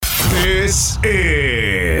This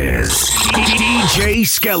is DJ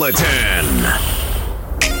Skeleton.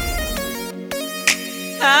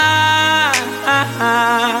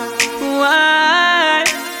 Why?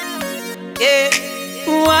 Yeah,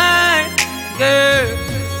 why, girl,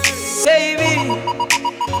 baby,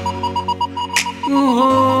 you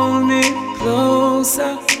hold me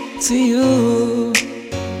closer to you.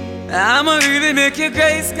 I'ma really make your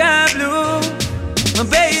gray sky blue,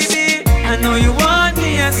 baby. I know you want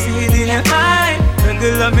me, I see it in your eye. When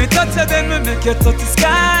you love me, touch her, then we make you touch the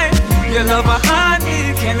sky. You love a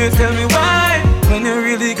honey, can you tell me why? When you're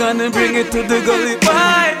really gonna bring it to the gully boy?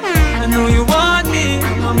 I know you want me,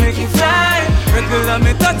 I'ma make you fly. When you love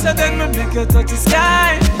me, touch her, then we make you touch the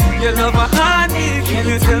sky. You love a honey, can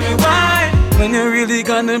you tell me why? When you're really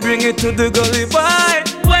gonna bring it to the gully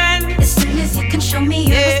boy? When? As soon as you can show me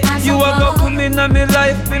your you are gonna come in on me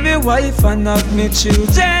life, be me wife and have me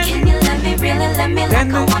children. Can you love me, really love me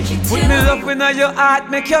like I want you to? Put me love in your heart,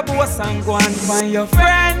 make your boss and go and find your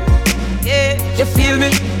friend. Yeah, you feel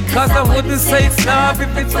me? Cause I wouldn't say it's love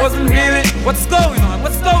if it wasn't really. What's going on?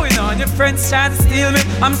 What's going on? Your friends trying to steal me.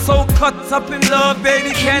 I'm so caught up in love,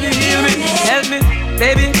 baby, can you hear me? Help me,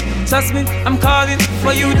 baby, trust me, I'm calling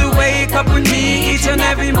for you to wake up with me each and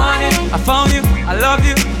every morning. I found you, I love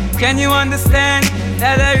you. Can you understand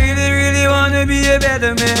that I really, really wanna be a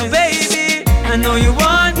better man? Baby, I know you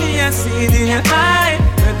want me, I see it in your eye.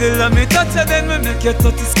 When you love me, touch her, then we make you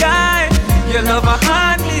touch the sky. You love a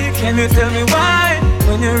honey, can you tell me why?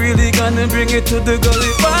 When you're really gonna bring it to the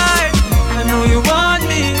gully boy? I know you want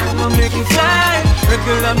me, I'ma make you fly. When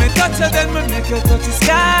you love me, touch her, then we make you touch the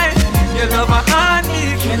sky. You love a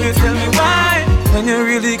honey, can you tell me why? When you're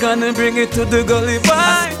really gonna bring it to the gully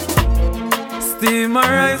boy? Steam my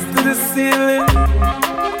rise to the ceiling.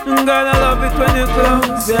 Girl, I love it when you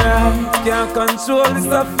close your eyes. Can't control this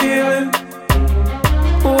feeling.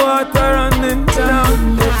 Water running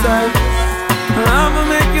down the side. I'ma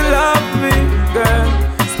make you love me, girl.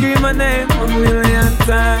 Scream my name 1,000,000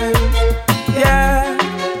 times. Yeah,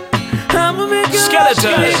 I'ma make you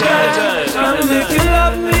Skeleton. love me, girl. I'ma make you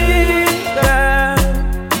love me, girl.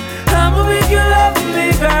 I'ma make you love me,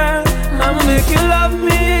 girl. I'ma make you love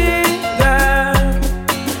me, girl.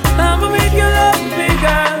 I'ma make you love me,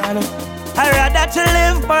 girl. I'd rather to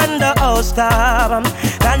live on the house top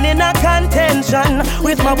than in a contention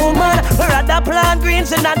with my woman. I'd rather plant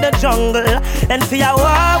greens in the jungle than for a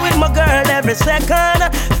war with my girl every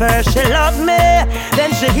second. First she love me,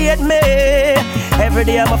 then she hate me. Every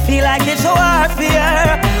day I'ma feel like it's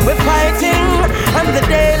warfare. We're fighting on the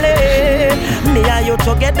daily. Me and you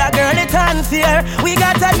together, girl, it's unfair. We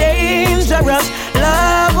got a dangerous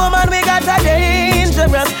love, woman. We got a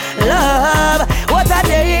dangerous love. What a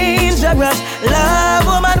dangerous love,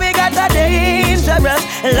 woman. We got a dangerous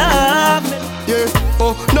love. Yeah,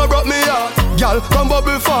 oh, no broke me heart. Y'all, come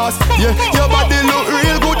bubble fast. Yeah, your body look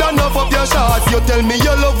real good enough up your shots. You tell me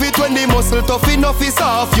you love it when the muscle tough enough is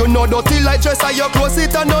soft. You know dirty like dress and your clothes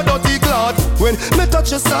it and no dirty cloth. When me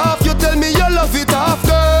touch you soft, you tell me you love it half,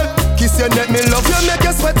 girl. Kiss your neck, me love you, make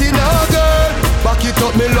you sweaty now, girl. Back it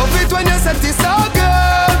up, me love it when you set this out,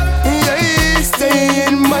 girl. Yeah, stay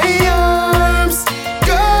in my arms,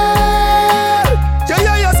 girl.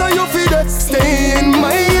 Yeah, so you feel that. Stay in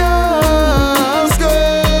my arms, girl.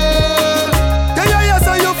 Yeah,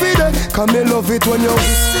 so you feel that. Cause me love it when you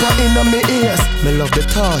whisper in my ears. Me love the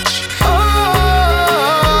touch.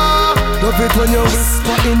 Love it when you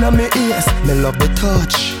whisper in my ears. Me love the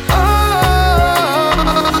touch.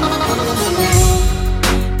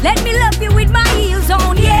 Let me love you with my heels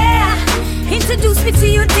on, yeah. Introduce me to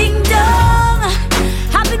your ding dong.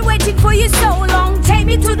 I've been waiting for you so long. Take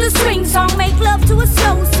me to the swing song, make love to a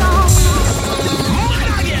slow song.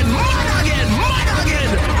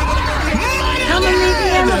 I'ma make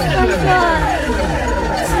you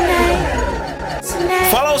tonight.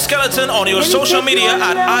 Follow Skeleton on your social media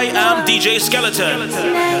at I am DJ Skeleton.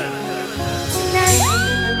 Tonight.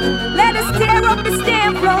 Let us tear up the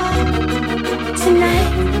stair floor.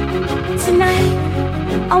 Tonight,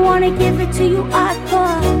 I wanna give it to you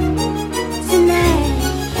hardcore. Tonight,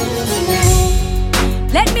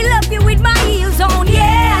 let me love you with my heels on,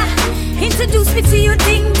 yeah. Introduce me to your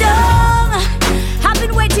ding dong. I've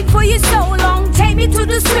been waiting for you so long. Take me to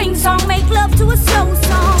the swing song, make love to a slow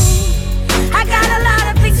song. I got a lot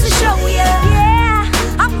of things to show you, yeah.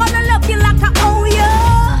 I'm gonna love you like I owe you.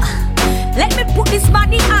 Let me put this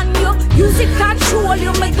body on you. Use it, control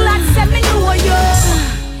you. My glad send me know you.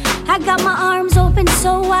 I got my arms open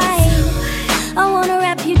so wide. I wanna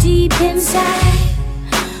wrap you deep inside.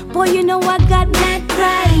 Boy, you know I got mad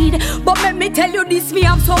pride. But let me tell you this, me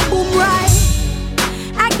I'm so boom right.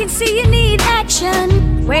 I can see you need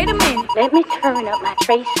action. Wait a minute, Let me turn up my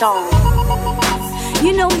Trey song.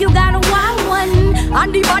 you know you got a wild one.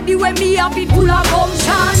 And the body when me have it full of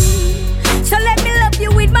gumption. So let me love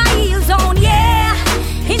you with my heels on, yeah.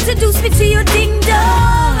 Introduce me to your ding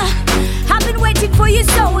dong. I've been waiting for you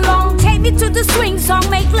so long. Take me to the swing song,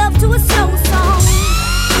 make love to a slow song.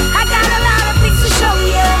 I got a lot of things to show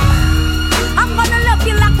you. I'm gonna love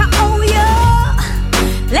you like I owe you.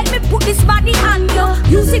 Let me put this body on you.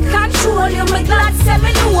 Music control you, my glad say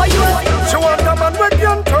me know you. She want a man when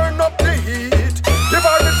can turn up the heat. Give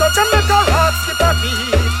her the touch and make her heart skip a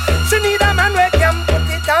beat. She need a man where can put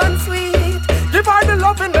it on sweet. Give her the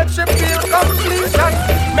loving make she feel complete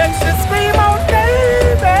and make she scream out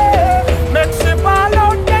baby. Make she ball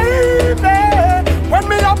out baby. When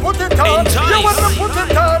me a put it on, Entice. you want to put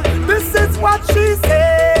it on. This is what she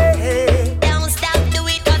say. Don't stop, do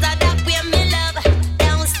it 'cause I that way me love.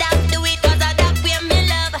 Don't stop, do it 'cause I that way me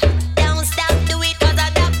love. Don't stop, do it 'cause I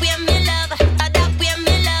that way me love. I that way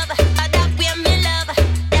me love. I that way me love.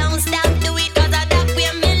 Don't stop, do it 'cause I that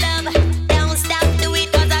way me love. Don't stop, do it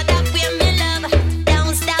 'cause I that way me love.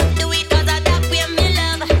 Don't stop, do it 'cause I that way me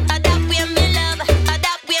love. I that way me love. I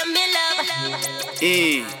that way me love.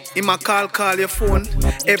 Hey, in my call your phone.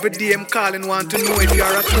 Every day I'm calling, want to know if you're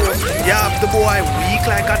at home. You have the boy weak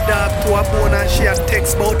like a dog to a bone, and she a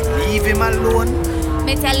text about leave him alone.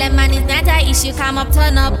 Me tell them man it's not a issue, come up,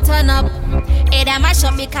 turn up, turn up. Hey, that mash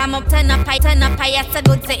up, me come up, turn up, I yes, a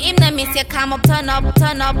good say him, no miss you, come up, turn up,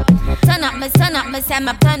 turn up. Turn up, me say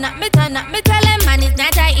me turn up, me turn up. Me tell them man it's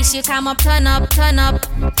not a issue, come up, turn up, turn up.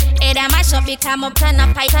 Hey, that mash up, me come up, turn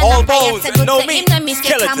up, I yes, a good say him, no miss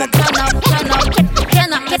you, come up, turn up, turn up.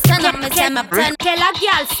 Turn up, me turn up, me turn up, turn up. Tell a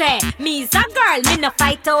girl say, me's a girl, me no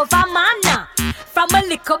fight over man. From a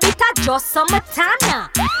little bit of just some tana.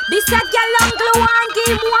 This a girl on glue and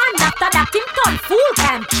give one. After that him turn full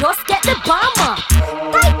time, just get the bomber.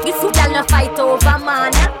 Like this girl no fight over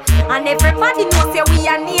man. And everybody knows say we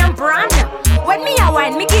a name brand. When me a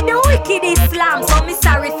wine, me give the wicked Islam. So me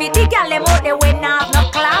sorry for the girl them out there when I have no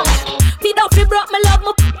clam. Feed out fi broke me love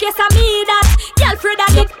me yes I me that. Girl afraid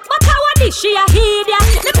of it, but how a this she a idiot.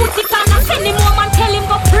 Me put it on and send him home and tell him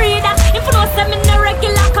go pray that. If you don't say me no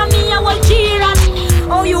regular, come me a will cheer at.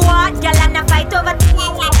 Oh you hot girl and a fight over the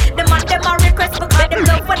easily. The man them a request because them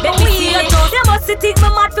love for the wheelie. They must think me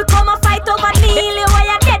mad fi come a fight over Neely. Why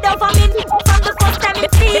you dead over me from the first time me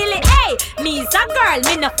feel it. Hey, me's a girl,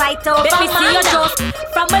 me no fight over man. Let me see you just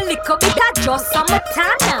from a little bit of just some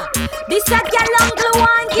tana. This a girl on glue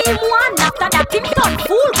and give one. After that him turn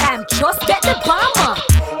full time, just get the bomber.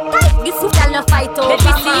 Like this girl no fight over man. Let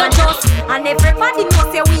me see you just and everybody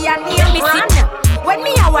knows say we a name brand. When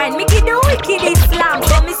me a wine, me give the wicked Islam.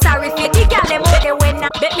 So me sorry for the girl them out there when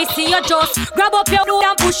let me see you just grab up your dude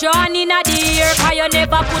and push your hand in the air. Cause you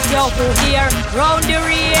never put your foot here round the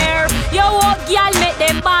rear. You walk girl make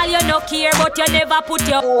them ball, you no care. But you never put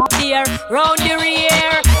your foot here round the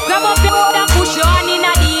rear. Grab up your dude and push your hand in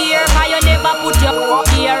the air. Cause you never put your foot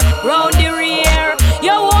here round the rear.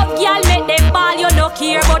 You walk girl make them ball, you no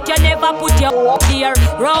care. But you never put your foot here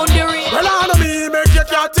round the rear. Well, I know me make you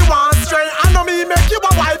cat you want straight. I know me make you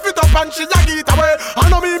a wife it up and she a get away. I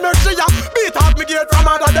know me make she a beat up me gate from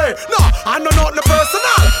other day. No, I know not the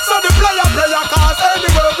personal. So the player cause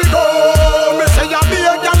anywhere we go. Me say ya be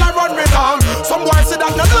a girl I run me down. Some boys say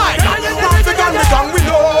that no like. Want to gun me down we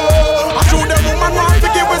know. I shoot them woman want to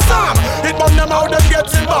give with some. It burn them out them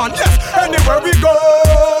getting born. Yes, anywhere we go.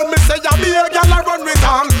 Me say ya be a girl I run me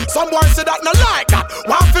down. Some boys say that no like that.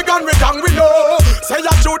 Want to gun me down we know. Say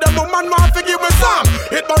ya shoot them woman want to give with some.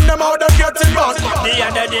 It burn them out them getting born. The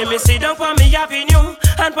other day me sit down for me avenue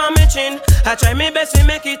and for me chin. I try me best to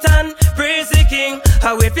make it on. Praise the king.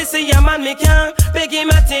 How if you see a man me can't beg him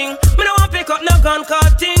a thing. Me no want pick up no gun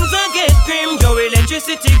cause things will get grim. Your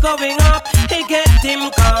electricity going up, he get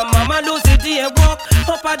him calm. Mama lose the day walk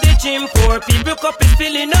up at the gym. Poor people cup is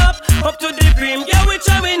filling up to the brim. Yeah we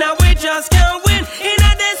trying and we just can't win. In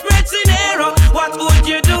a desperate scenario, what would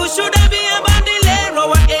you do? Should I be a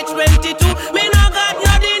bandolero at age 22? Me no got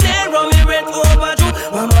no dinero, me rent overdue.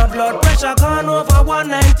 When my blood pressure gone over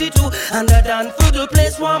 192. Under than for the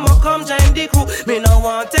place one more come join the crew. Me no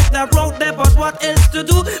want take the road there, but what else to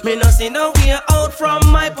do? Me no see no way out from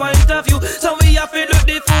my point of view. So we have to look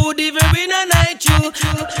the food even in a night you.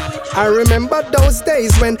 I remember those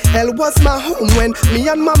days when hell was my home. When me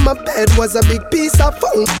and mama bed was a big piece of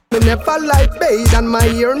foam. Me never like bathe and my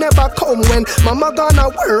ear never come. When mama gonna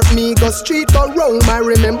work, me go street or roam. I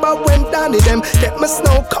remember when Danny them get my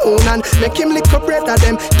snow cone and make him lick a bread of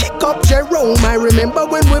them, kick up Jerome. I remember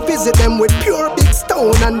when we visit them with pure big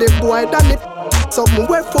stone and the boy done it something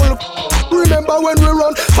we full. Remember when we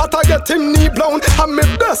run, Fat I get him knee blown, and my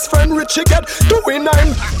best friend Richie get 2-9.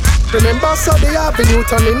 Remember Sunday Avenue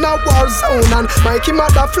turn in a war zone, and Mikey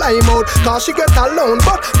mother fly him out, cause she get alone.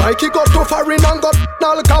 But Mikey got too far in and got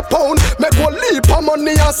Al Capone. Make one leap of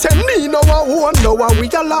money and send me no one. Now we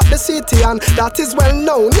all lock the city and that is well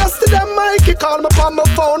known. Yesterday Mikey called me on my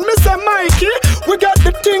phone. Me say Mikey, we got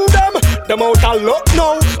the thing them out of luck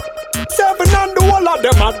now. 7 and the whole of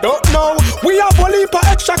them I don't know. We have a leap of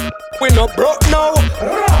extra, we no broke now.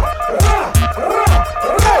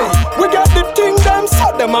 Hey, we got the thing them,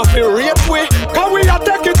 so them have to rate we. Cause we are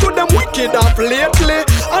taking to them wicked up lately.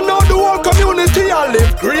 And now the whole community I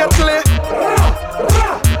live greatly.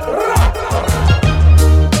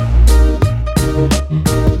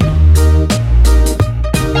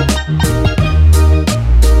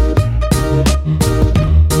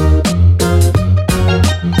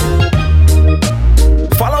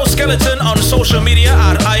 Follow Skeleton on social media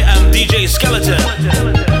at I am DJ Skeleton.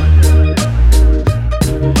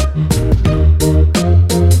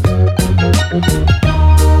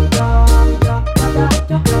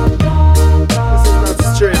 This is not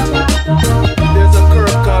straight. There's a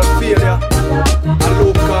curve called failure, a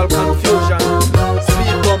loop called confusion,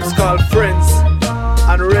 speed bumps called friends,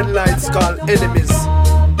 and red lights called enemies.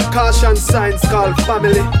 Caution signs called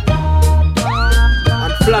family,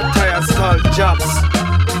 and flat tires called jobs.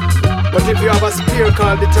 But if you have a spear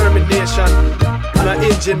called determination, and an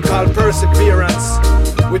engine called perseverance,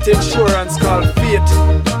 with insurance called faith,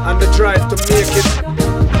 and the drive to make it,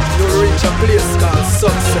 you'll reach a place called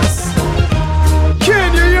success.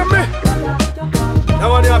 Can you hear me? That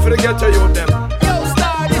one you have to get to you them. Yo,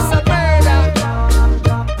 star, this a murder.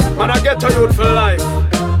 Man, I get to you for life.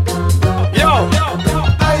 Yo!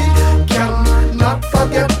 I cannot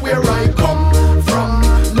forget where I come from.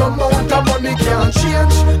 No amount of money can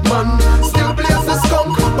change. Man, still blaze the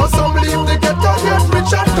skunk, but some leave the ghetto get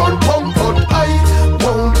rich and gun pump. But I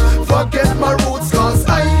won't forget my roots, cause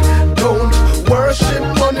I don't worship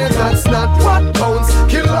money, that's not what counts.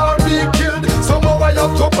 Kill or be killed, somehow I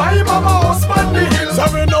have to buy mama house on the hill. So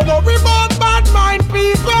we know what we about bad mind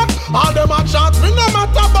people. All them a chat, we no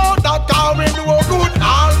matter about that, cause we know good.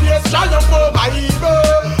 Always triumph over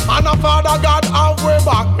evil, and a Father God have way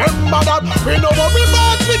back. Remember that, we know what we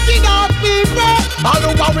about wicked hard people. All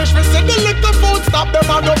who a wish we see the little food stop them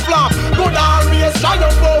on the flop. Good always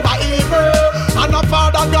triumph over evil, and a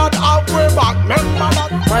Father God have way back. Remember that.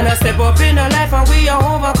 Man, I step up in the life and we are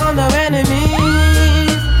overcome the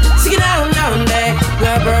enemies. See down there, we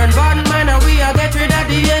are burn bad man and we are get rid of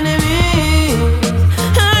the enemy.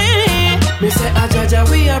 Me say Ajaja,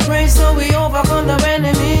 we are praise so we overcome the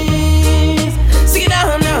enemies. See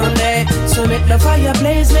down there, so make the fire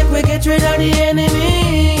blaze, make we get rid of the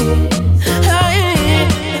enemy.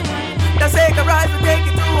 The sacred rise will take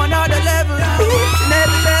it to another level.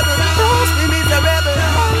 Never level, me means a rebel.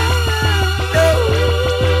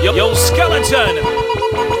 Yo, Skeleton.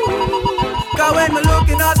 Cause when me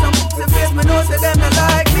looking at some face, me know say them not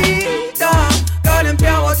like me. Dumb, cause them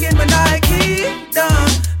can't walk in my Nike. Dumb,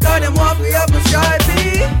 cause them walk me up my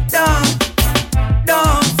stripey. Dumb,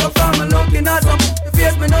 so from me looking at some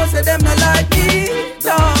face, me know say them not like me.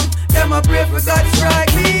 Dumb, them a pray for God to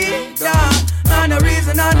strike me. Dumb, and the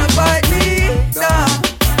reason I not fight me. Dumb.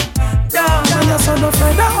 Man, your son of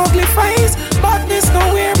friend, a ugly face. Badness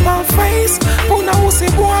nowhere my face. Puna who say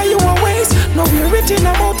boy you a waste. No we written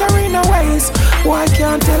about her in a ways. Boy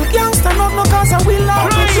can't tell gangster not no cause I will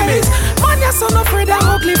out the place. Man, your son of friend, a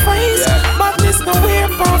ugly face. Badness nowhere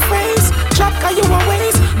my face. Chaka you a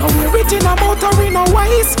waste. No we written about her in a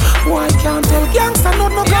ways. Boy can't tell gangster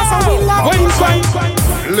not no cause I will out the place.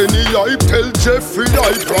 Lenny, I tell Jeffrey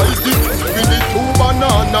I price the with the 2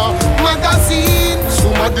 banana magazine.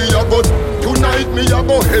 Somebody a go tonight, me a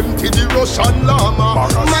go empty the Russian llama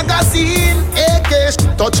magazine. AK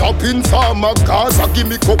touch up in farmer, Gaza give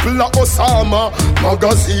me couple of Osama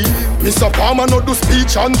magazine. Mr. Palmer no do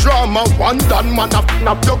speech and drama. One done man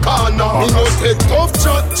up your corner. Me no take tough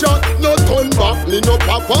chat, no turn back. Me no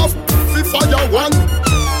pop off, fi fire one.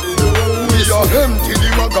 Me a empty the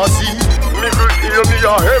magazine. Me will hear me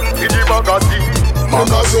a empty the magazine. Man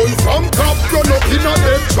a run from top, run up in a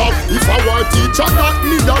dead trap. If I want teacher that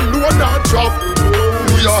me a load a drop.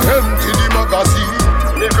 Me a empty the magazine.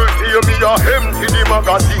 Me will hear me a empty the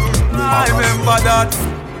magazine. I remember that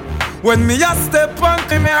when me a step on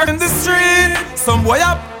me in the street, some boy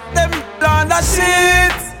up them down the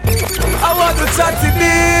shit. I want to chat to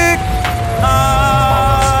dick.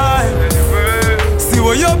 See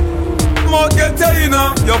what you mouth get you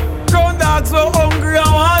know. Your grown dogs so hungry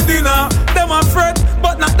and want dinner. Them afraid,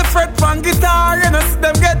 but not the fret pan guitar, you know, see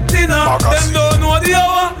them get dinner. Them don't know the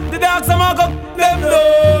hour, the dogs are mark up them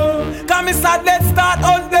down. Come inside, let's start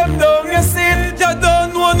on them down. You see it, you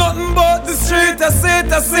don't know nothing about the street. I see it,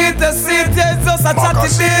 yeah, it's just a chatty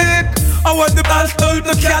dick. I want the ball told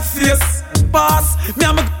the cat face. Pass, me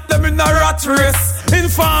and my them in a rat race.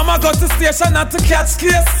 Inform, I got to station not to catch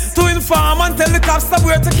case. To inform and tell the cops that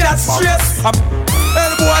where to catch stress.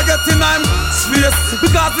 Hey boy get in I'm space.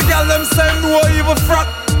 Because the girl them say no evil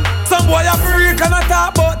frack. Some boy a freak and I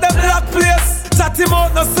talk about them black place. Chat him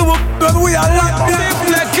out, no see what when we are locked.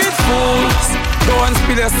 Make it fools. Go and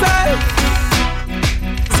spill yourself.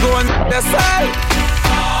 Go and spill yourself.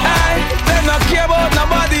 Hey, they not care about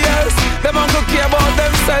nobody else. Them don't care about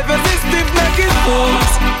themselves. If this stiff make it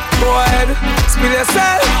fools. Go ahead, spill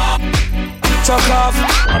yourself. Chuck off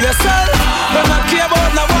yourself. They not care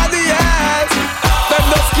about nobody else. Them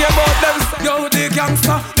just care about themselves. Yo, the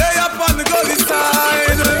gangster, they up on the gully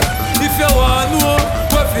side. If you want to know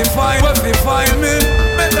where they find me,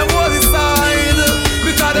 make them all decide.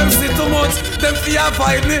 Because them see too much, them fear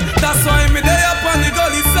fight me. That's why me they up on the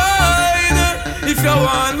gully side. If you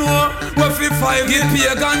want to know where they find me, get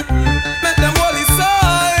pagan, make them all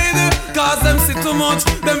decide. Cause them see too much,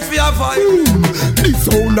 them fear fight. This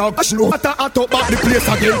sound now, I know what I talk about the place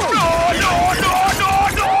again.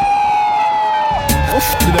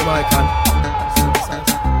 To them I can.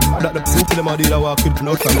 That the simple them are the walk with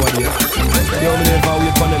no fan one day. They only never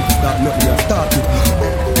wait for them to start nothing and start it.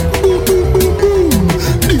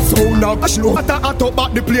 This sound now, I know what I talk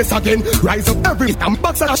about the place again. Rise up every time,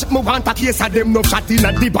 box and me want a case of them. No shot in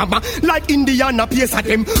a the bomber, like Indiana pace of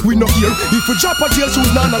them. We no here, if we drop a jail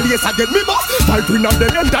shoes, none of lace again. Me boss, fight we not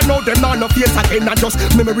them, and I know them none of face again. And just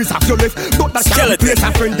memories of your life, but that can't place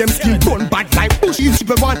a friend them skin bone bad like bushes. If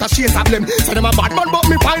we want a chase of them, say them a bad man, but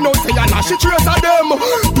me find out say a lash trace of them.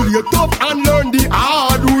 Play tough and learn the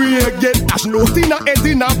hard way. Get cash note in a head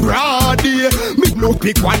in a broad day. Me no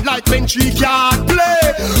pick one like when she can't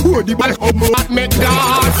play. Who the ball up at me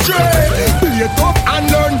dance straight. Play tough and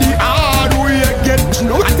learn the hard way. Get cash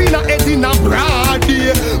note in a head in a broad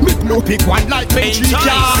day. Me no pick one like when she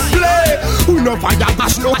can't play. Who no fire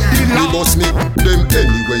cash note the law. You must make them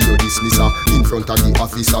anyway you dismiss her. In front of the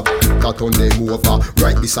officer, that on them over.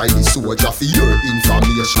 Right beside the soldier for your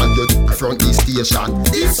information. You front the station.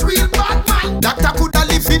 It's real bad man. Doctor coulda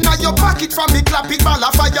live in your pocket from me clap it ball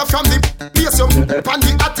a fire from the place you pan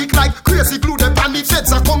the attic like crazy glue the pan the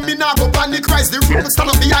feds are come in now go panic rise the room stand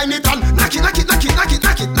up behind it and knock it.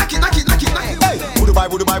 Hey, would buy,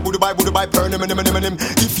 burn him.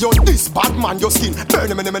 If you're this bad man, your skin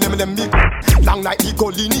burn him. Long like the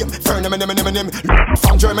goalie name, burn him.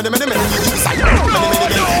 From Germany,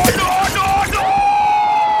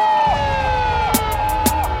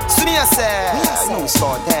 Smooth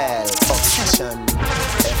Cartel, Obsession,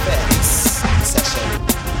 FX, Session,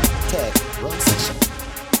 Tech, Run Session.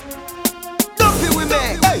 Don't be with me.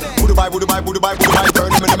 Hey, would buy, burn him. Hey, would buy,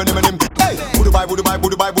 burn him. Hey, would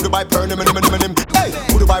buy, burn him.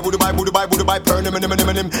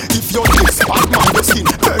 If you're this bad man, your skin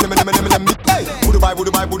burn him. Hey, would buy, burn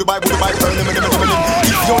him. If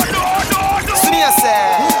you're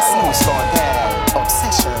Smooth Cartel,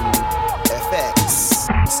 Obsession, FX,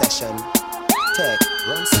 Session. Tech,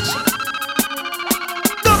 Run Session.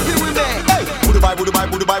 Don't be with me. Hey, would buy,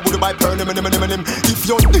 burn him. If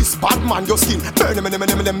you're this bad man, your skin burn him.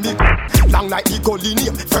 Long like the goalie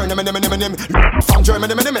name, burn him. From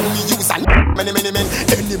Germany, me use and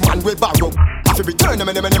any man will borrow. If you return him,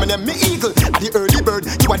 me eagle at the early bird,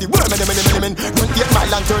 you are the worm. Run get my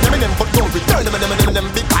lantern, but don't return him.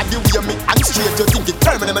 Because you hear me and straight, you think it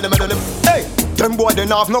turn him. Hey, them boy they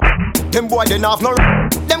have no. Them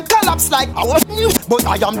collapse like I was new, but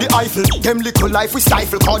I am the Eiffel. Them little life we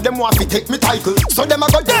stifle, call them want to take me title. So them a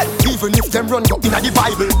go dead, even if them run up in the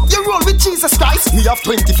Bible. You roll with Jesus Christ, me have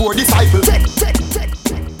 24 disciples. Take.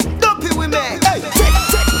 Don't be with me. Hey, take.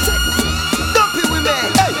 Don't be with me.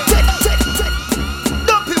 Hey, take.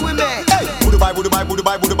 Don't be with me. Hey, would buy,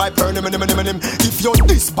 burn him. If you're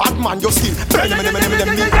this bad man, your skin burn him.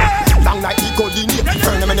 Long like the goalie name,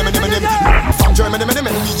 burn him. From Germany, me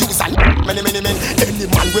use and any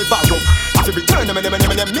man will borrow. If you return him, me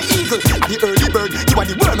eagle at the early bird, you are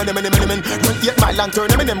the worm. Run get my lantern,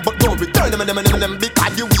 but don't return him.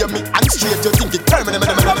 Because you hear me and straight, you think it turn him. When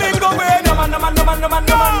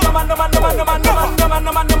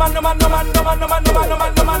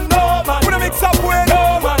I mix up with,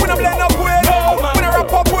 when I blend up with, when I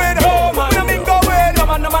rap up with, when I mingle with,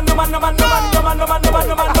 when I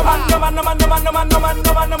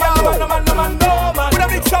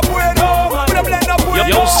mix up with, when I blend up with,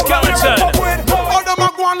 Yo, Skeleton. all them a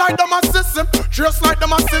go on like them a system. Just like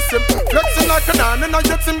them a system, flexing like a nan and I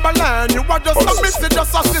get Timberland. You are just a missy,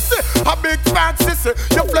 just a sissy, a big fat sissy.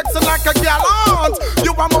 You flexing like a gallant.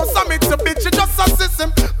 You are most a mix, a bitch, you just a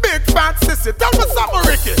system, big fat sissy. Tell me something,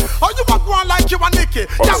 Ricky. Or you are going like you a Nicky.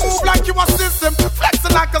 You move like you a system,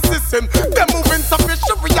 flexing like a system. They moving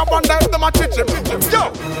sufficient, we are wonder if them a chicken.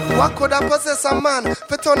 Yo, what could I possess a man?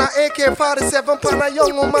 Fit on a AK-47 pan a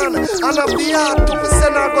young woman. And a be hard to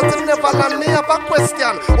send her go to Neverland. Me have a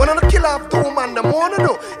question. When I kill off two man, the more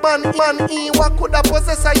no. Man, what could I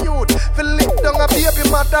possess a youth? Feel lick down a baby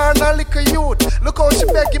mother and a little youth. Look how she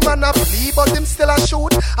beg him and a flee, but him still a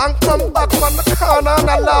shoot. And come back from the corner and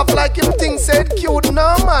a laugh like him things said cute.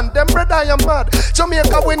 No man, them brother I am mad.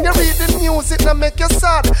 Jamaica when you read the news, it no make you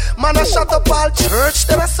sad. Man, I shut up all church,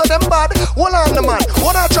 then I saw them bad. Hold on the man,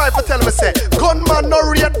 what I try to tell me say, gunman no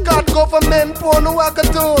rate God, government poor no I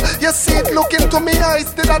can do. You see it look into me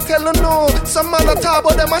eyes, did I tell you no? Some man a talk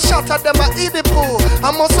about them, a shot at them, a eat the poo.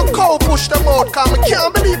 I must a cow push them out, cause me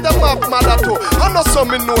can't believe them have mother too. I know so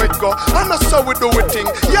me know it go, I know so we do it thing.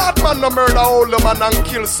 Yard man no murder all the man and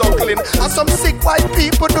kill suckling. And some sick white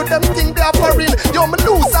people do them thing they are foreign. Yo me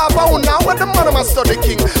lose our bound now when the man a study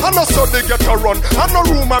king. I know so they get a run, I know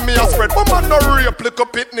rumor me a spread. But man no rape, lick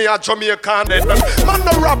up it near Jamaica and dead. Man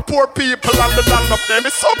no rob poor people and the land of them.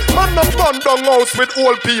 It's up, man no burn down house with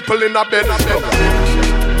old people in a bed.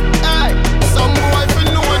 Hey, some boy we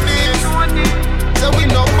know this. So we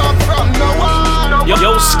know back from no one.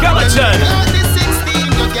 Yo, skeleton. Early 16,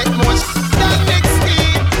 you get more than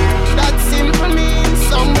 16. That simple means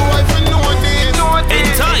some boy we know this.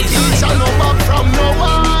 Entice. You shall know back from no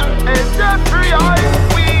one. It's every eye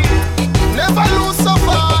we never lose so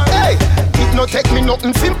far. Hey, it no take me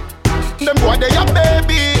nothing sim. Them boy they a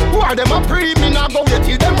baby. Who are them a pre? Me nah go wait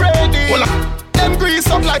till them ready. Well, them grease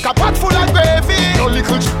up like a pot full of gravy. No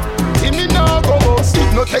little in me nah go.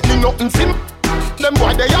 It no take me nothing sim. Them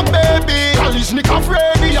boy they a baby. College me calf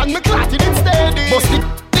ready and me clatted it steady. Bust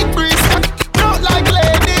it breeze out like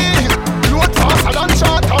lady. Load faster than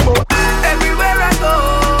short about. Everywhere I go,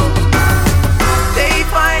 they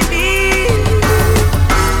find me.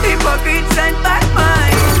 Hypocrites and bad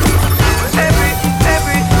minds.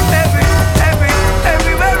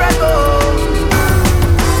 Everywhere I go,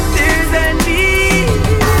 there's envy,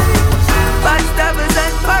 backstabbers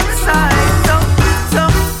and parasites.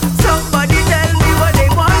 Somebody tell me what they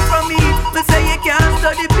want from me. They say you can't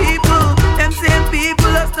study people. Them same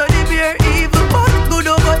people that study beer evil. But good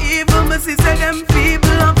over evil, me see say them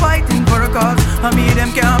feeble. I'm fighting for a cause, I mean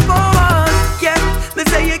them can't go on. Yeah, me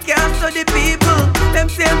say you can't study people. Them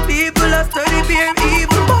same people that study beer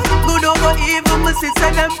evil. But good over evil, me see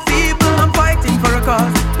say them feeble. I'm fighting for a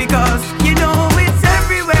cause, because you know it's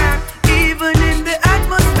everywhere. Even in the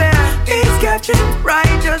atmosphere, it's catching.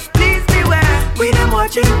 Righteous, please beware. We them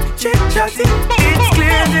watching, chit-chatting. It's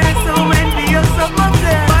clear there's so envious of up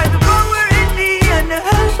there. By the power in me and the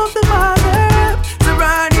help of the Father,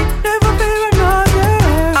 surrounding, never fear another.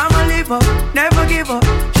 I'ma live up, never give up.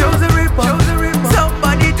 Shows a rip up.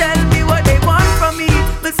 Somebody tell me what they want from me.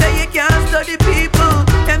 They say you can't study people.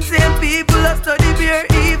 Them same people that study beer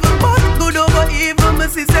evil. But good over evil, me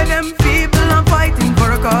see say them feeble. I'm fighting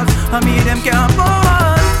for a cause, I mean them can't go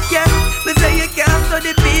on. Yeah, me say you can't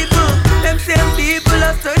study people. Them same people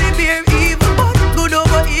that study beer evil. But good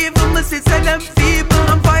over evil, me see say them feeble.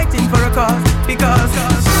 I'm fighting for a cause, because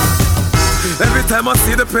every time I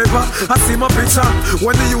see the paper, I see my picture.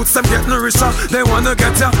 When the youths them getting richer, they wanna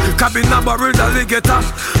get ya. Cabin a barrel alligator,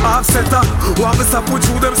 upsetter. Want me stop with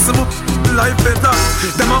you, them see me life better.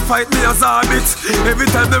 Them a fight me as a habit. Every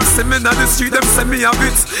time them see me on the street, them say me a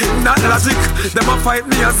bit. Not logic, them a fight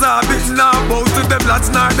me as a habit. Nah bow to them lads,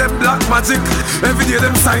 nah them black magic. Every day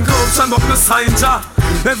them sign corruption, but me sign ja.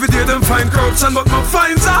 Every day them find corruption, but me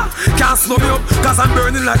find ja. Can't slow me up, cause I'm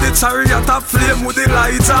burning like the chariot of flame with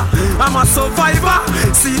Elijah. I'm a survivor,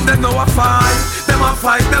 see them now a fight. Them a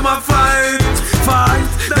fight, them a fight. Fight,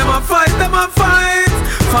 them a fight, them a fight.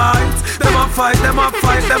 Fight, them a fight, them a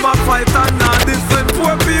fight, them a fight. And now different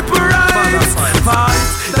poor people rights. Fight,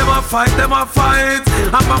 them a fight, them a fight.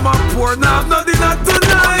 And mama poor now, no dinner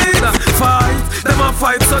tonight. Fight, them a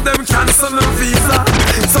fight so them cancel my visa.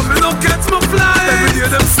 So me don't catch my flight. Every day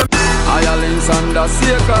them say Ireland's under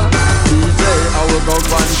Seeker. DJ, I will go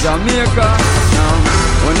from Jamaica.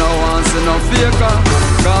 We no want see no faker,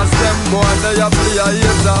 cause them boy they a play a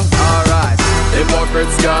hater. Alright,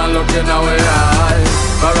 hypocrites can't look in our eye.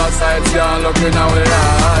 Parasites can't look in our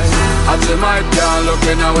eye. Ajimite can't look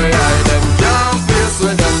in our eye. Them can't face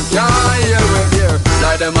with them, can't hear with here.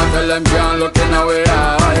 Like them a tell them can't look in our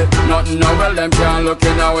eye. Nothing no well them can't look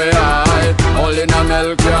in our eye. All in a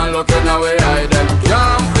milk can't look in our eye. Them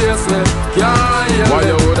can't face me, can't hear me. Why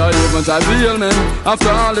you woulda even try feel me? After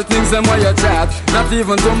all the things them where you chat, not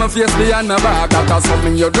even to my face behind my back. That's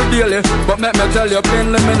something you do daily, but make me tell you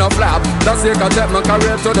plainly me no flap. That's it, I take my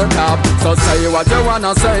career to the top. So say what you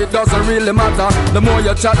wanna say, it doesn't really matter. The more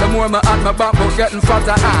you chat, the more me at my back, but getting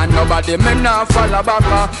fatter. And nobody me nah follow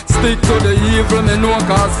back. Stick to the evil, me know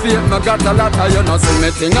cause fate me got a lot of. You know see me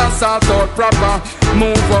thing I sort out proper.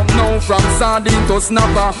 Move up now from sardine to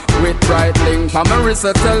snapper. With bright link for my wrist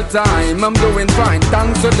tell time I'm doing fine,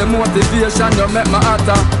 thanks to the motivation you make me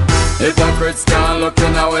hotter. Hypocrites can't look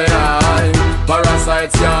in our eye.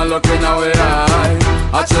 Parasites can't look in our eye.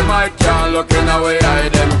 Achimite can't look in our eye.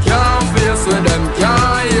 Them can't face with them,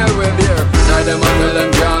 can't hear with here. Now them tell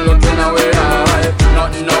them can't look in our eye.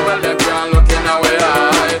 Nothing no well them can't look in our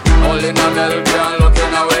eye. All in a milk can't look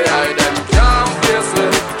in our eye. Them can't face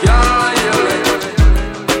with, can't hear with.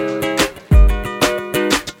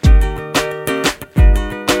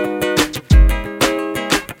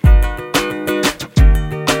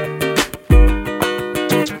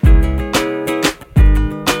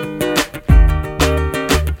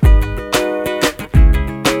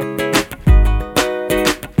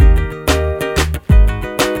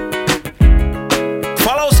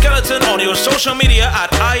 On your social media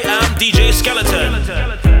at I am DJ Skeleton.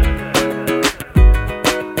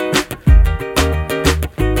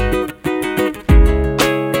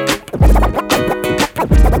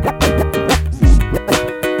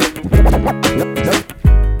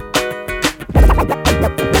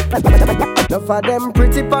 Enough of them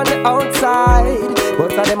pretty on the outside,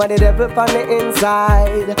 most of them are the devil on the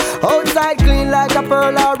inside. Outside clean like a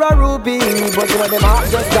pearl or a ruby, but you know them heart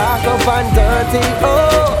just dark up and dirty.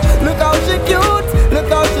 Oh, look how she cute, look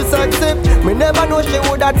how she sexy. Me never know she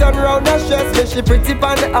woulda turn round and stress me. She pretty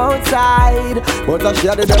on the outside, but she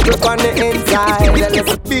had the devil on the inside.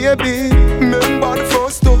 Baby, remember the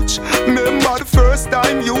first touch, remember the first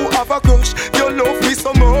time you have a crush. You love me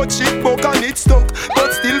so much, it broke and it stuck,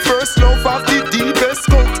 but still first love of the deepest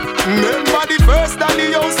cut. Remember the first time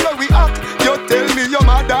the house where we act. You tell me your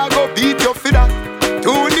mother go beat you for that.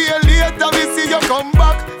 2 days later we see you come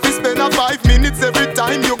back. We spend a 5 minutes every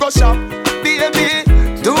time you go shop. Baby,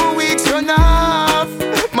 2 weeks run off.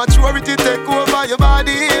 Maturity take over your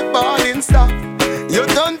body, balling stop. You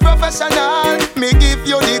done professional, me give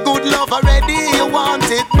you the good love already. You want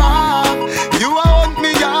it back. You want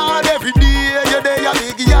me yard every day. You there a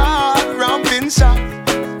big yard, ramping shop.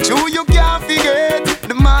 True, you can't forget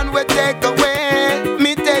the man we take away.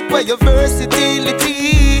 Me take away your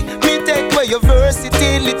versatility. Me take away your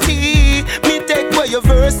versatility. Me take away your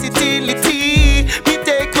versatility. Me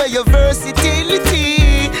take away your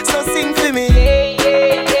versatility. So sing for me. Yeah,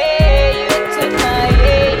 yeah, yeah. You took my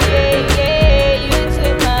yeah, yeah, yeah. You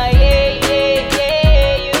took my yeah, yeah,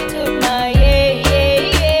 yeah. You took my yeah, yeah,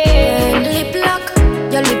 yeah. Lip lock,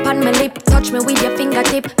 your lip on my lip. Touch me with your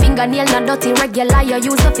fingertip. Fingernail not dirty, regular, you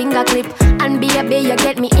use a finger clip. And baby, you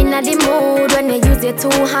get me in the mood when you use your 2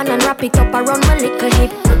 hands and wrap it up around my little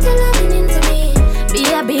hip. Put your loving into me.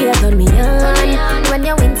 Baby, you turn me on when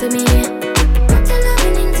you into me. Put your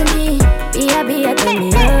loving into me. Baby, you turn me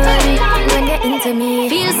on when you're into me.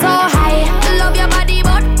 Feel so high, love your body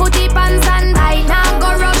but put it on standby. Now go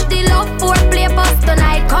rush the love for play bust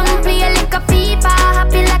tonight. Come play like a FIFA,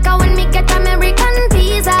 happy like a when me get American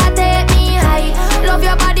visa. Take me high, love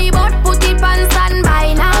your body but put it on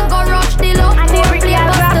standby. Now go rush the love for play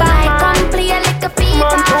bust tonight. Come play like a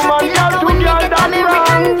FIFA, happy like a when me get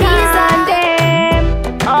American visa.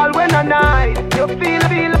 All when a night, you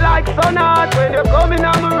feel like sun hot when you're coming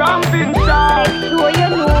on the ramping shot. Make sure you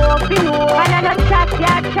know, and I don't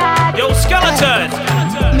chat. Yo, Skeleton.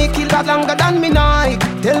 Me kill that longer than me night.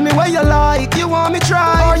 Tell me what you like, you want me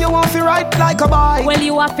try, or you want me ride like a bike. Well,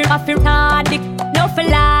 you have to hard, no for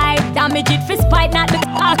life. Damage it for spite, not the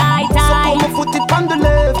high So time. come put it on the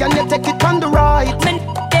left, can you take it on the right?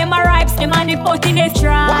 Them a ripes, them and the put in a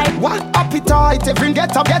stride. What appetite, every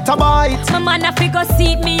get a bite. My man a figure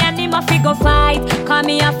seat me and him a figure fight. Call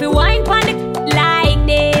me a fi wine pon the like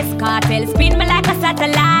this. Cartel spin me like a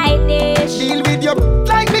satellite dish. Deal with your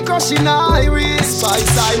like me crushing iris.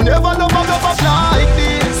 Spice, I never love a love like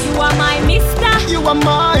this. You are my mister, you are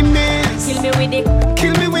my miss. Kill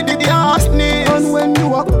me with it, the darkness. And when you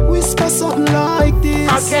walk, whisper something like this.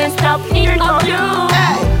 I can't stop thinking of you.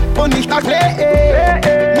 Hey, punish a clay.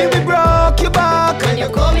 Me we broke your back when you're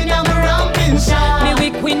coming on the ramping shot. Me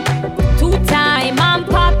we queen 2 times and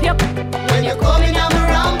pop you when you're coming on the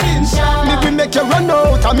ramping shot. Me we make you run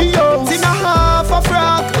out of me house in a half a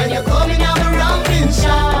frock when you're coming on the ramping shot.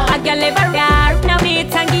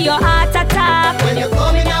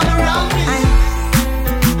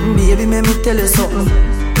 Baby, let me tell you something.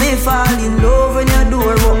 Me fall in love when your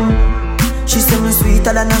door open. She say me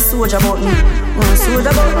sweeter than a soldier button.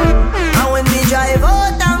 Soldier button. And when me drive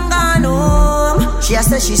out and gone home, she a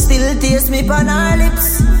say she still taste me on her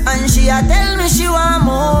lips. And she a tell me she want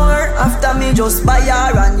more. After me just buy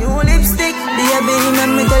her a new lipstick. Baby, let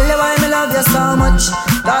me tell you why me love you so much.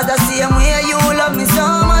 Cause the same way you love me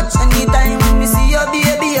so much. Anytime when me see your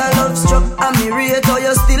baby, I love struck. And me rate how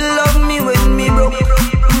you still love me when me broke.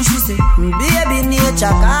 And she say, baby, nature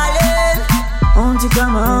calling. Won't you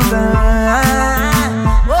come over?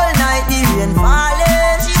 All night the rain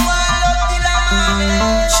falling. She want love till I'm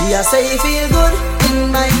morning. She a say feel good in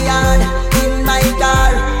my yard, in my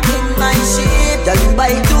car, in my ship. Girl, you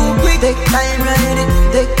buy too quick. Take time ride it,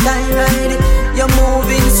 take time ride it. You're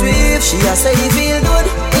moving swift. She a say feel good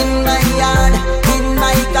in my yard, in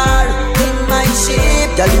my car, in my ship.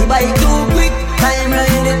 Girl, you buy too quick. Time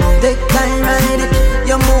ride it, take time ride it.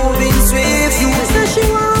 You're moving swift. You say she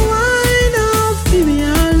want wine up, give me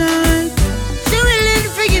all night. She willing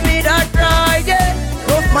to give me that ride, yeah.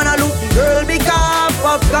 Rough man a look the girl because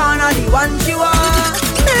popcorn are the one she want.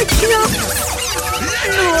 Make she up,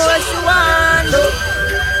 know what she want, know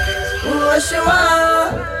what she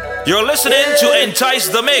want. You're listening to Entice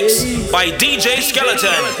the Mix by DJ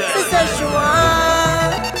Skeleton. She says she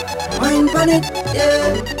want wine pon it,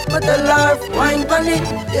 yeah. But the love wine pon it,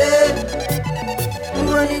 yeah.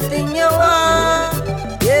 Do anything you want,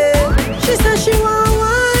 yeah. She says she want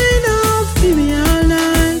wine up, give me all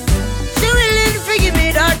night. She willing to give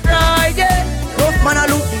me that ride, yeah. Rough man a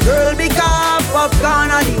look the girl because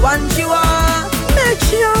popcorn are the one she want. Make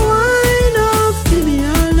sure wine up, give me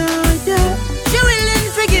all night, yeah. She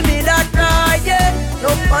willing to give me that ride, yeah.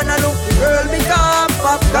 Rough man a look the girl because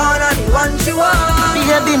popcorn are the one she want.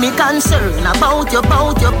 Baby, me concern about you.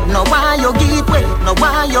 No why you get way, no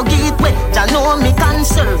why you get way. Ya know me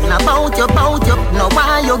concern about you. No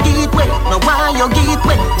why you get way, no why you get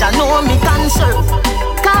way. Ya know me concern.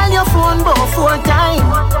 Call your phone about 4 times.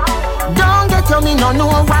 Don't get you, me no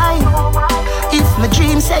know why. If my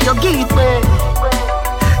dream say you get way,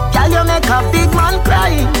 girl you make a big man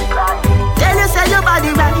cry. Tell you say your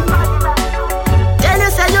body right. Tell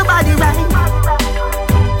you say your body right.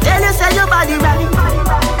 Tell you say your body right.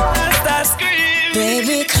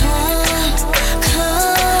 Baby, come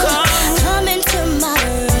into my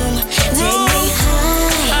room. Take me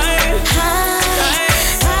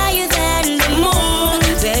higher than the moon.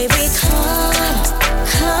 Baby, come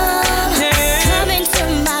into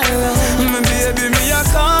my room. Baby, me a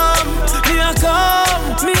come. Me a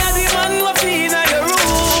the man who feel in your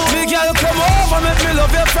room. Me girl come over, make me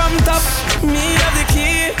love you from top. Me a the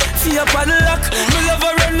key for your padlock. Me love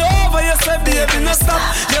her run over, you say baby no stop.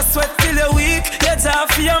 You sweat till you're weak, you jaw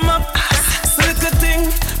for your map. So little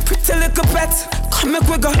thing, pretty little pet. Come make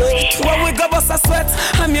we go, what we go bust a sweat.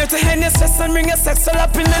 I'm here to end your stress and bring your sexual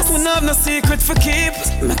happiness. We don't have no secret for keep.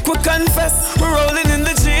 Make we confess, we're rolling in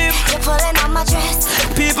the Jeep. You're pulling on my dress.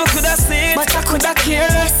 People could have seen, but I could have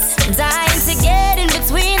cared less. Dying to get in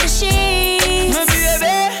between the sheets. My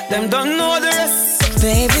baby, them don't know the rest.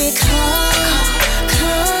 Baby, come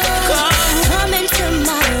into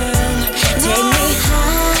my room. Take me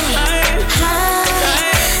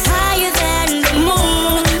higher than the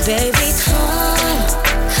moon. Baby,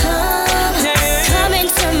 come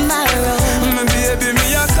into my room. My baby, me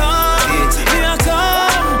a come.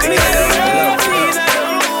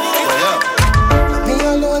 Me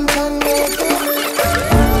alone can make it.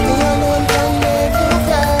 Me alone can make it.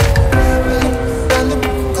 Yeah.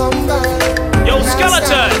 Come back. Yo,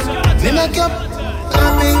 Skeleton. Me make up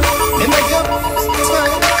happy. Me make up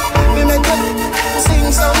smile. Me make up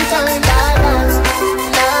sing sometime. La la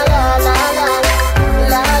la la la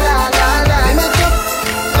la la la. Me make up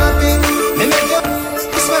happy. Me make up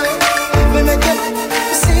smile. Me make up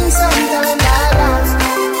sing sometime. La la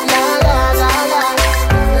la la la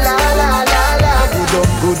la la la.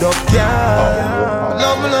 Good up, yeah.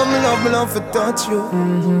 Love to touch you.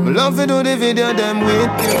 Me love to do the video them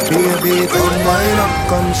with you. Baby, come wind up,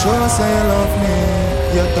 come show say you love me.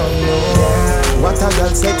 You don't know what a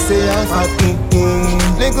girl sexy and hot.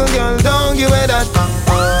 Little girl, don't give away that.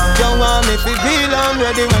 You want me to feel I'm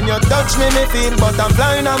ready when you touch me feel, but I'm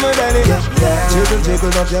blind on my belly.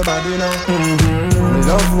 Jiggle up your body now. Me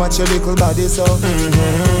love watch your little body so.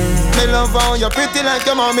 Me love how you're pretty like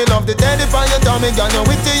your mommy. Love the daddy for your tummy. Girl, you're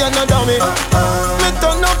witty and no dummy. Me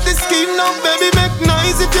turn up the skin now, baby. Make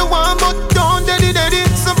nice if you want, but don't daddy.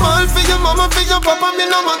 So ball for your mama, for your papa. Me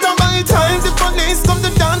no matter by time the police come to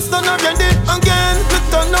dance, done already. Again, me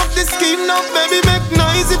turn up the skin now, baby. Make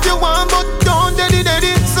nice if you want, but don't daddy.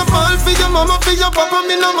 So ball for your mama, for your papa,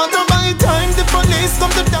 me no matter by time the police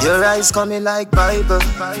come to die. Your eyes coming like Bible.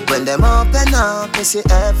 When them open up, me see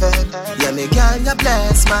heaven. Yeah, me girl, you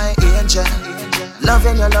bless my angel.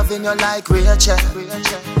 Loving you like Rachel.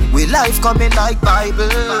 We life coming like Bible.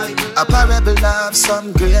 A parable of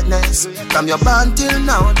some greatness. From your born till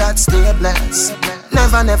now, that's stay blessed.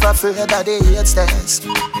 Never afraid of the hate stairs.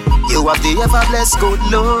 You have the ever blessed good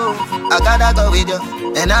love. I gotta go with you,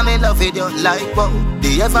 and I'm in love with you like wow.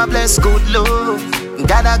 The ever blessed good love.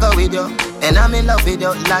 Gotta go with you, and I'm in love with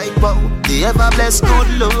you like wow. The ever blessed good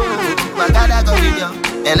love. I gotta go with you,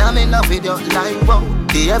 and I'm in love with you like wow.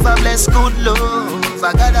 The ever blessed good love.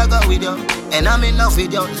 I gotta go with you, and I'm in love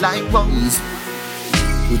with you like wow.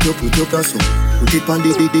 Put your person, put it on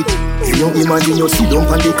the dick. You don't imagine you sit down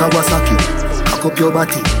on the Kawasaki. Cock up your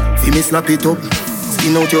body, feel me slap it up.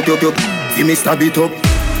 Skin out your feel me stab it up.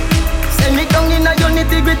 Send me down in a your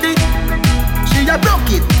nitty-gritty. She a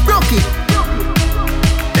broke it.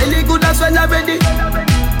 Belly good as well already.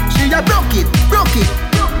 She a broke it.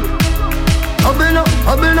 Hubble no.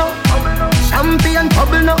 Champion,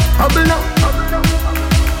 hubble no.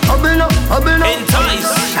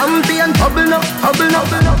 Entice. Champion, hubble no.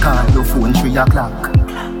 Call your phone 3 o'clock.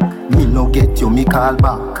 Me no get you, me call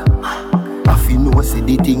back. I feel no say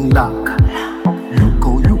the thing lock.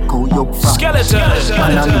 Look how you fat. Skeleton.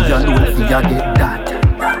 And I leave you alone for you get that.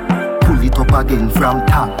 Pull it up again from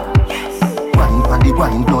top. Wine for the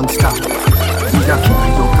wine don't stop. You a keep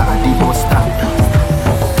your car the bus stop.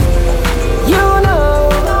 You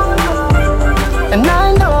know, and I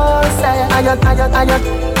know, say I got,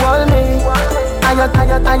 call me. I got,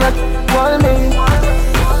 call me.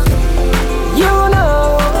 You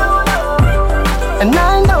know, and I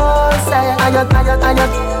know, say I got,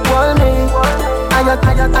 call me. I got,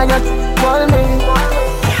 call me.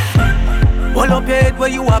 Hold up your head where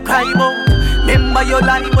you are cry about. Remember your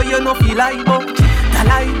life where you no feel like about. The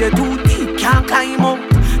lie they too deep can't climb up.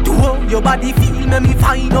 To how your body feel make me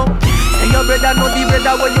find out. Say your brother know the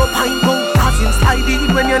brother where you pine out. Cause him slide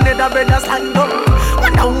in when your nether brother slide up.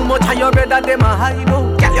 Wonder how much of your brother them a hide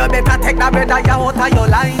out. Girl you better take that brother you out of your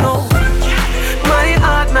line out. My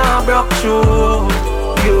heart now broke through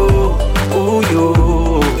you, oh you.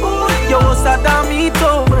 You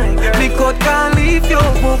Saddamito, me could can't leave you,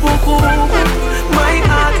 boo boo boo. My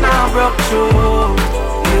heart now broke through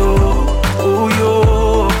you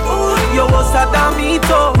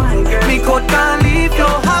Saddamito, me could can't leave you.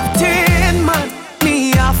 Have 10 man,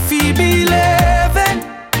 me a fee be 11.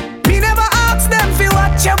 Me never ask them fi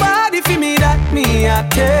watch your body fi me that me a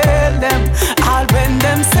tell them. All when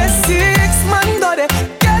them say 6 man go there,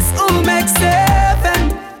 guess who makes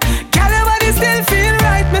 7? Can everybody still feel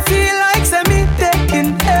right? Me feel like say me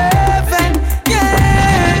taking heaven,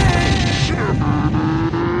 yeah.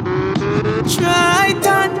 Try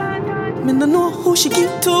that. Me no know who she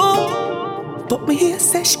give to, but me hear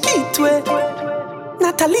say she give to it.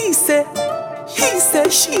 Natalie say, he say,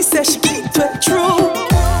 she say she give to it. True,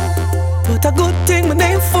 but a good thing my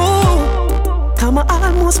name fool. Time I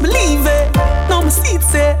almost believe it. Now my seat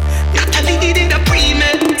say Natalie did a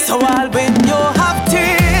pre-med. So all when you have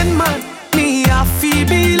 10 man, me a fee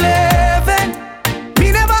be 11.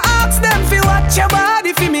 Me never ask them fi watch your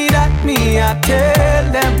body fi me that me a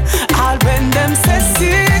tell them. All when them say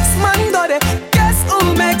 6 man go there, guess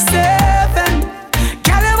who makes 7?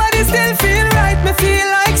 Can everybody still feel right? Me feel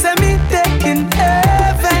like say me taking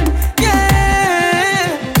heaven,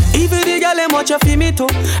 yeah. Even the girl them watch you fi me too.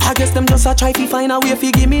 I guess them just a try fi find a way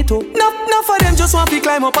fi give me too. No for them just want fi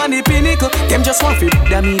climb up on the pinnacle. Them just want fi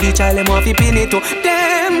them me the child them want fi pin it too.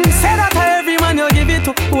 Them say that every man you give it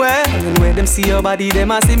to. Well, when them see your body them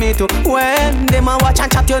a see me too. When them a watch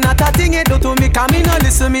and chat you not a thing it do to me. Cause me no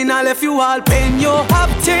listen, me no left you all pain. You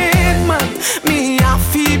have 10 man, me a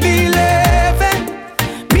fi be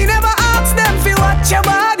 11. Me never ask them fi watch your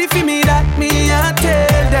body fi me that me a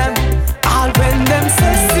tell them. All when them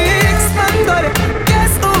say 6 man go there,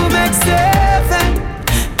 guess who makes 7?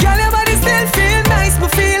 Girl your body still feel nice, but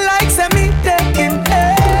feel like say me taking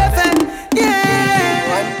heaven, yeah.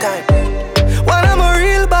 One time, when I'm a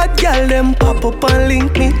real bad girl, them pop up and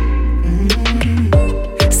link me.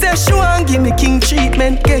 Say she want give me king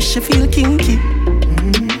treatment, guess she feel kinky.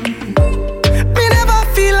 Me never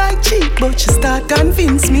feel like cheap, but she start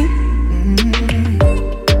convince me.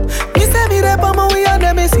 Me say me there on my way and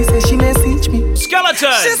them she say she message me.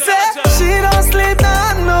 Skeleton. She say she don't sleep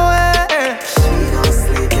nowhere. She don't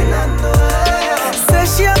sleep nowhere. Say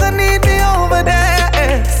she gonna need me over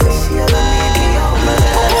there. Say she gonna need me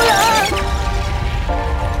over there.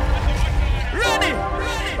 Ready.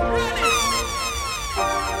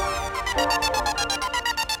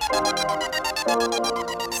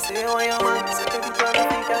 Say So every time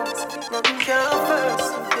we dance, nothing can first.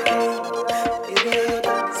 Baby, you're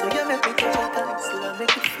dance, so you make me touch your dance, so I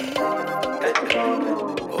make you feel.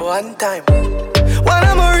 One time. When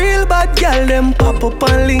I'm a real bad girl, them pop up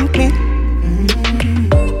and link me.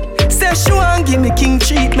 Say she want give me king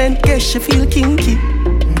treatment, guess she feel kinky. Me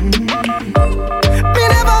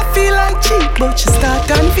never feel like cheap, but she start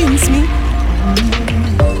convince me.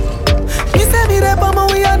 Me say me there for my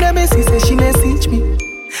way and them she say she message me.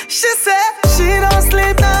 She say she don't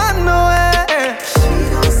sleep nowhere. She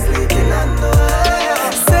don't sleep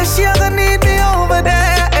nowhere. Say she ever need me over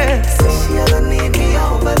there. Say she ever need me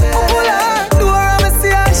over there. Oh Lord, do her me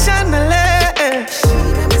see her chandelier. She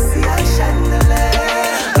me see her chandelier.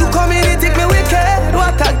 Look how me take me wicked,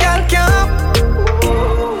 what a girl can.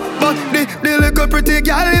 But the little pretty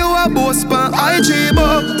girl you a boss pan IG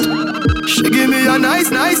but she give me a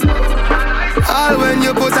nice. All when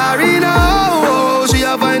you put her in a she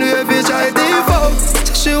a find way fi try to fuck.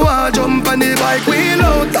 She want jump on the bike wheel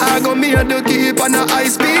out. I go me to keep on a high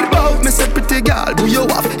speed boat. Me say pretty girl, do you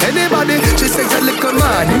have anybody? She say a little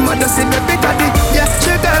man, him a just say baby daddy. Yeah,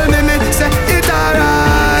 she tell me say it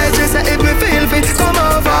alright. She say if me feel fit, come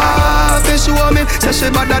over. She show me, say she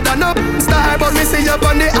better than a star. But me see you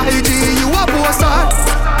on the IG, you a poster.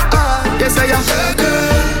 Yes I am.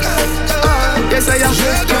 Yes I am.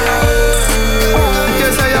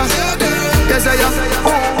 Yes I am. Yes I am.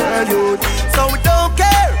 So we don't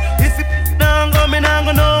care if it don't go, me not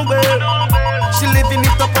go nowhere. She living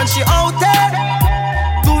it up and she out there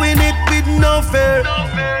doing it with no fear.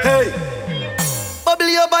 Hey, bubble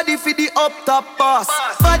your body for the up top boss.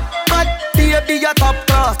 Fat, baby, your top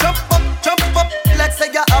class. Jump up, let's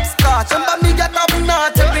say you're upstart. Remember me get up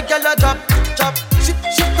notch, every girl a drop. She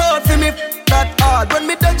called for me that hard. When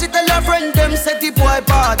me touch it, tell her friend them say the boy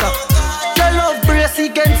bad. Your love brace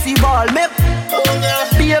against the ball. Make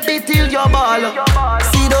baby till your ball.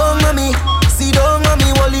 See down on me,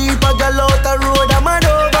 Wally heap a girl out the road, a man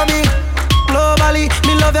over me. Globally,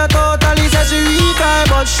 me love you totally. Say she weak,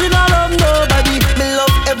 but she not love nobody. Me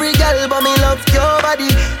love every girl, but me love your body.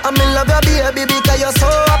 And me love your baby because you're so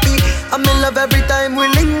happy. And me love every time we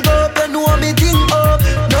link up. You know me think up.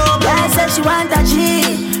 No, girl said she want a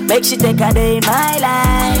G, make she take a day in my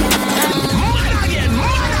life.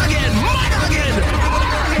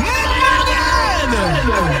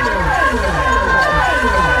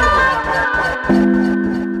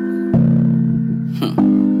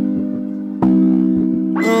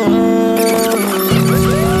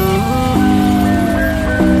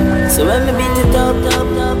 So when me beat it up,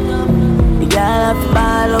 the girl have to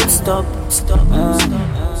ball out, stop.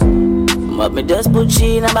 But me just put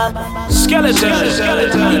she in a back. Skeleton.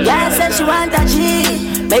 The girl said she want a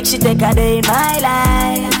G, make she take a day in my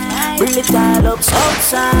life. Bring the tall ups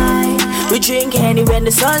outside. We drink Henny when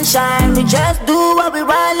the sun shine. We just do what we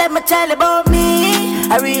want, let me tell you about me.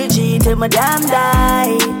 A real G till my damn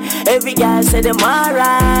die. Every girl say them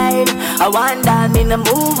alright. I want that me no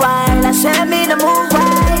move wild. I say me no move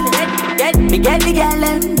wild. Get the girl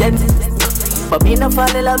them. But me no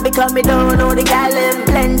fall in love because me don't know the girl them.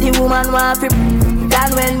 Plenty woman want free.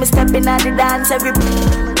 Dan when me step in at the dance every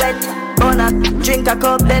wet. Gonna drink a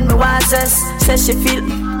cup then me want say she feel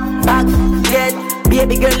back get.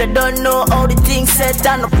 Baby girl, I don't know how the things set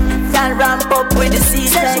and can ramp up with the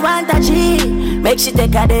season. Said she want a G, make she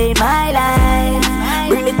take a day in my life.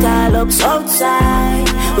 Bring the tall ups outside.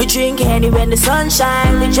 We drink Henny when the sun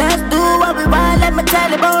shine. We just do what we want, let me tell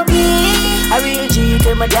you about me. A real G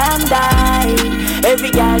till my damn die.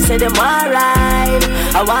 Every girl say them alright.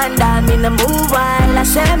 I want that me no move wild. I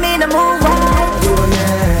say me no move wild.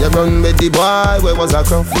 You run with the boy, where was I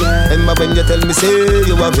from? Remember when you tell me say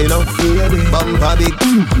you have enough? Bumper big,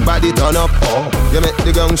 body turn up. You make the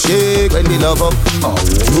ground shake when the love up.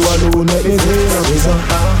 You alone make me feel a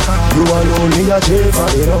you alone me a chief for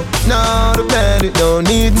you know. Now the planet don't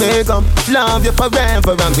need makeup. Love you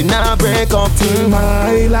forever and we not break up.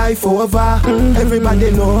 My life over. Everybody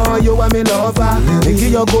know you are me lover. Me give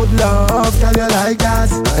you good love, tell you like that.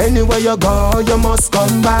 Anywhere you go, you must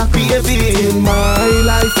come back. Baby, my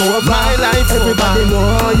life over. My life everybody over.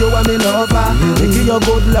 know you are me lover. Me give you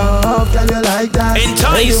good love, tell you like that.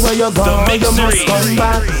 Entice, anywhere you go, you must come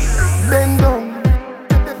back. Bend down,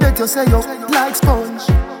 bet you say you like sponge.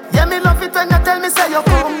 Yeah, me love it when you tell me say you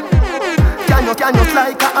come. Can you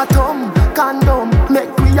like a atom? Condom,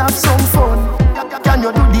 make we have some fun. Can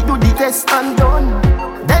you do the test and done?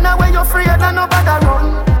 Then I wear you afraid and nobody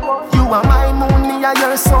run. You are my moon, me are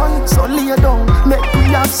your sun. So lay down, make we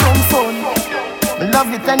have some fun.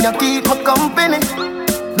 Love it when you keep my company.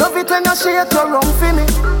 Love it when you shake your rum for me.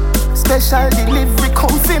 Special delivery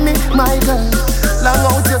come for me, my girl. Long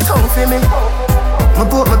out your tongue for me. Me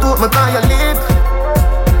put on your lip.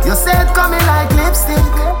 You said coming like lipstick.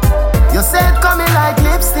 You said coming like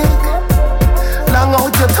lipstick. Long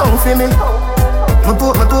out your tongue for me. Me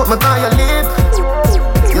put on your lip.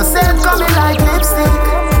 You said coming like lipstick.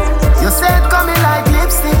 You said coming like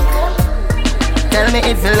lipstick. Tell me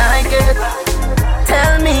if you like it.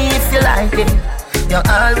 Tell me if you like it. You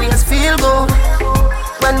always feel good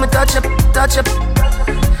when we touch up.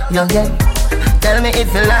 Yeah. Tell me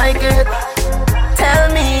if you like it. Tell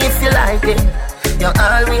me if you like it. You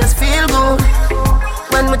always feel good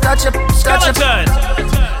when we touch up.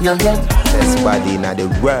 Yeah. Best body in the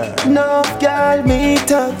world. No girl me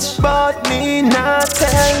touch, but me not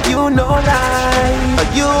tell you no lie. But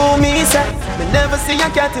you me say, me never see a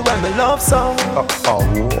cat when me love so.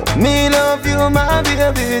 Me love you, my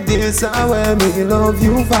baby. This is where me love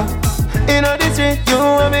you for. In the street, you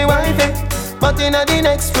are me wifey, but in the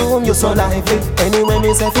next room, you so lively. Anyway,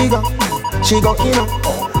 me say figure, she go in.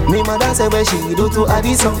 Me mother say where she do to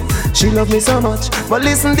Addison. She love me so much, but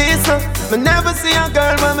listen this up. Me never see a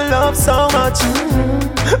girl when me love so much.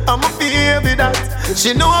 I'm a baby that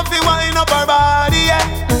she know if you wind up her body, yeah.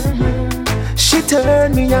 She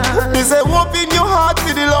turn me on. Me say open your heart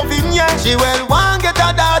for the loving, yeah. She well want get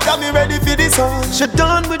a daughter, me ready for this song. She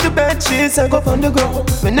done with the bed, she say go from the ground.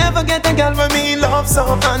 Me never get a girl when me love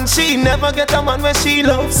so, and she never get a man when she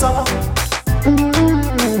love so.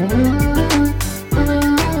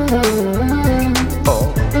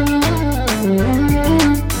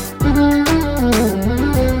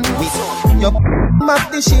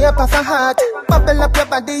 Map the shape of a heart. Bubble up your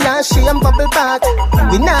body and shame bubble back.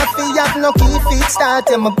 We not fi have no key feet start.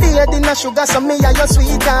 I'm a beard in a sugar, so me are your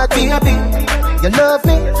sweetheart. Baby, you love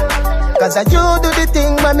me, cause I you do the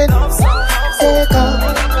thing when me take off.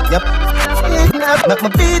 Yep, make me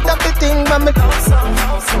beat up the thing when me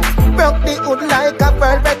broke the hood like a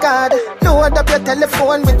world record. Load up your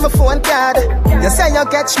telephone with my phone card. You say you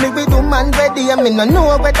catch me with the man ready, and me no know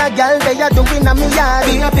what a girl they are doing on me yard.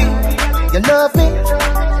 Baby, you love me,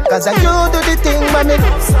 cause I you do the thing when me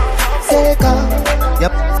take off.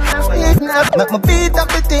 Yep, make me beat up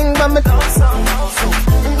the thing when me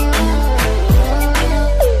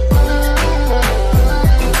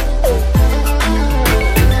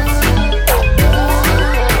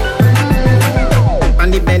On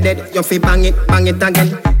the bed, you fi bang it again.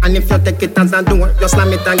 And if you take it as a door, you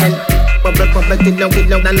slam it again. Bubble, till long,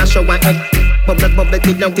 than a shower head. Bubble,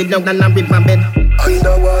 till long, than a river bed.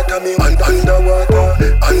 Underwater me, underwater me,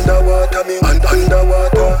 underwater me,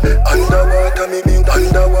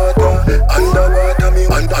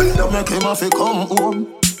 Make him have to come home.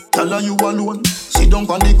 Tell her you alone. Sit down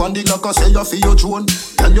on the like I say you feel your throne.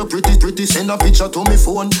 Tell you pretty, send a picture to me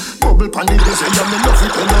phone. Bubble pan the say you me love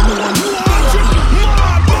it, tell you moan.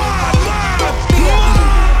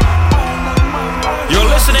 You're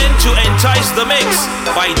listening to Entice the Mix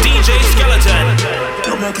by DJ Skeleton.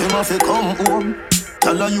 You make him have to come home.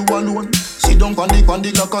 Tell her you alone. Sit down on the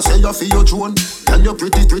like I say you feel your throne. Tell you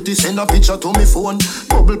pretty, send a picture to me phone.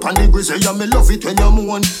 Bubble pan the say you me love it when you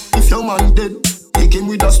moan. If your man dead, pick him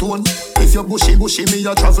with a stone. If you bushy, me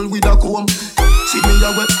a travel with a comb. See me a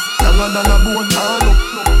wet, longer than a bone.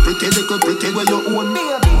 Pretty little pretty where you own. Me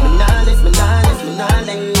nah live.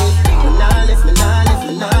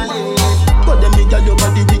 But them nigga your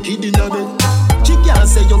body wicked in a bed. She can't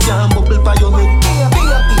say you can't bubble by your head.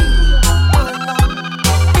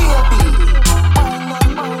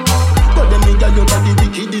 But them nigga your body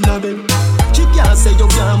wicked in a bed. She can't say you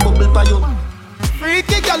can't bubble by your head.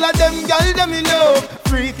 Freaky girl of them girl them in love.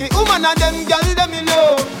 Freaky woman of them girl them in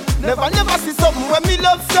love. Never see something when me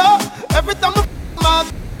love so. Every time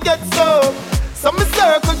I get so. So me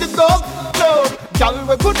circle the love. Girl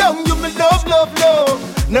we go down you me love.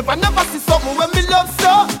 Never see something when me love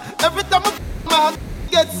so. Every time I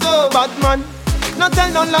get so. Bad man, no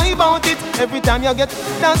tell no lie about it. Every time you get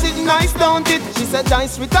dance it nice, don't it? She said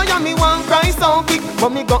Dice retire me one cry so quick.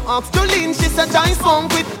 But me go ask Jolene, she said Dice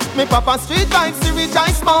won't quit. Me papa street vibes, she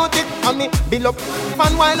rejoice about it. And me build up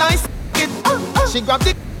fun while I it. She grab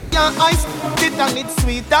the I spit and it's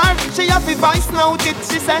sweeter. She have the vice now it.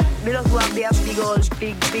 She said me love to have the big girls,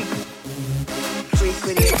 big freak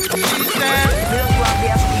with it. She said me love to have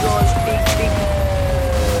the big girls, big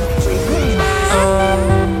freak with it.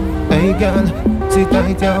 Hey girl, sit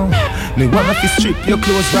right down. Me want to strip your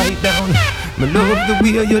clothes right down. Me love the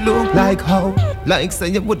way you look like how. Like say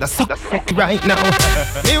you woulda suck right now.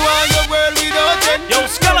 Me want your world without end. Yo,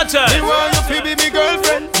 Skeleton. Me want you to be me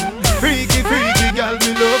girlfriend. Freaky girl, me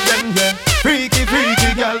love them, yeah. Freaky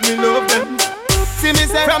girl, me love them. See me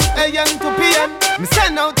say from AM to PM. Me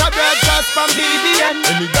send out a broadcast from BBN.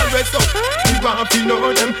 Any girl rest up, we go want to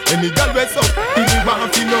know them. Any girl what's up, me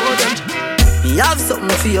want to know them. Me have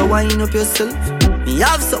something for you, wind up yourself. Me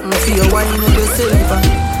have something for you, wind up yourself.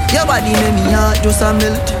 Your body make me heart just a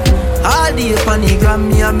melt. All day upon the gram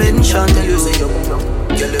me a mention. Tell you say you girl,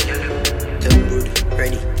 them good,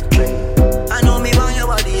 ready. I know me want your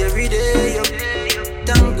body every day. You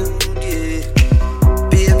damn good, yeah.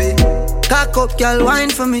 Baby, cock up, girl, wine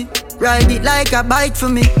for me. Ride it like a bike for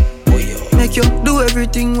me. Make you do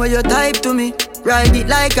everything where you type to me. Ride it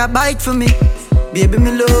like a bike for me. Baby,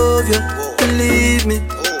 me love you, believe me.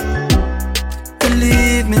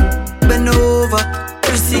 Believe me, bend over,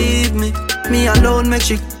 receive me. Me alone make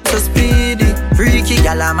she so speedy. Freaky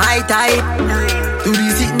gal are my type. Do the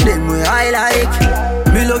sitting them way I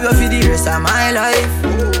like. Me love you for the rest of my life.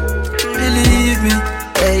 Believe me,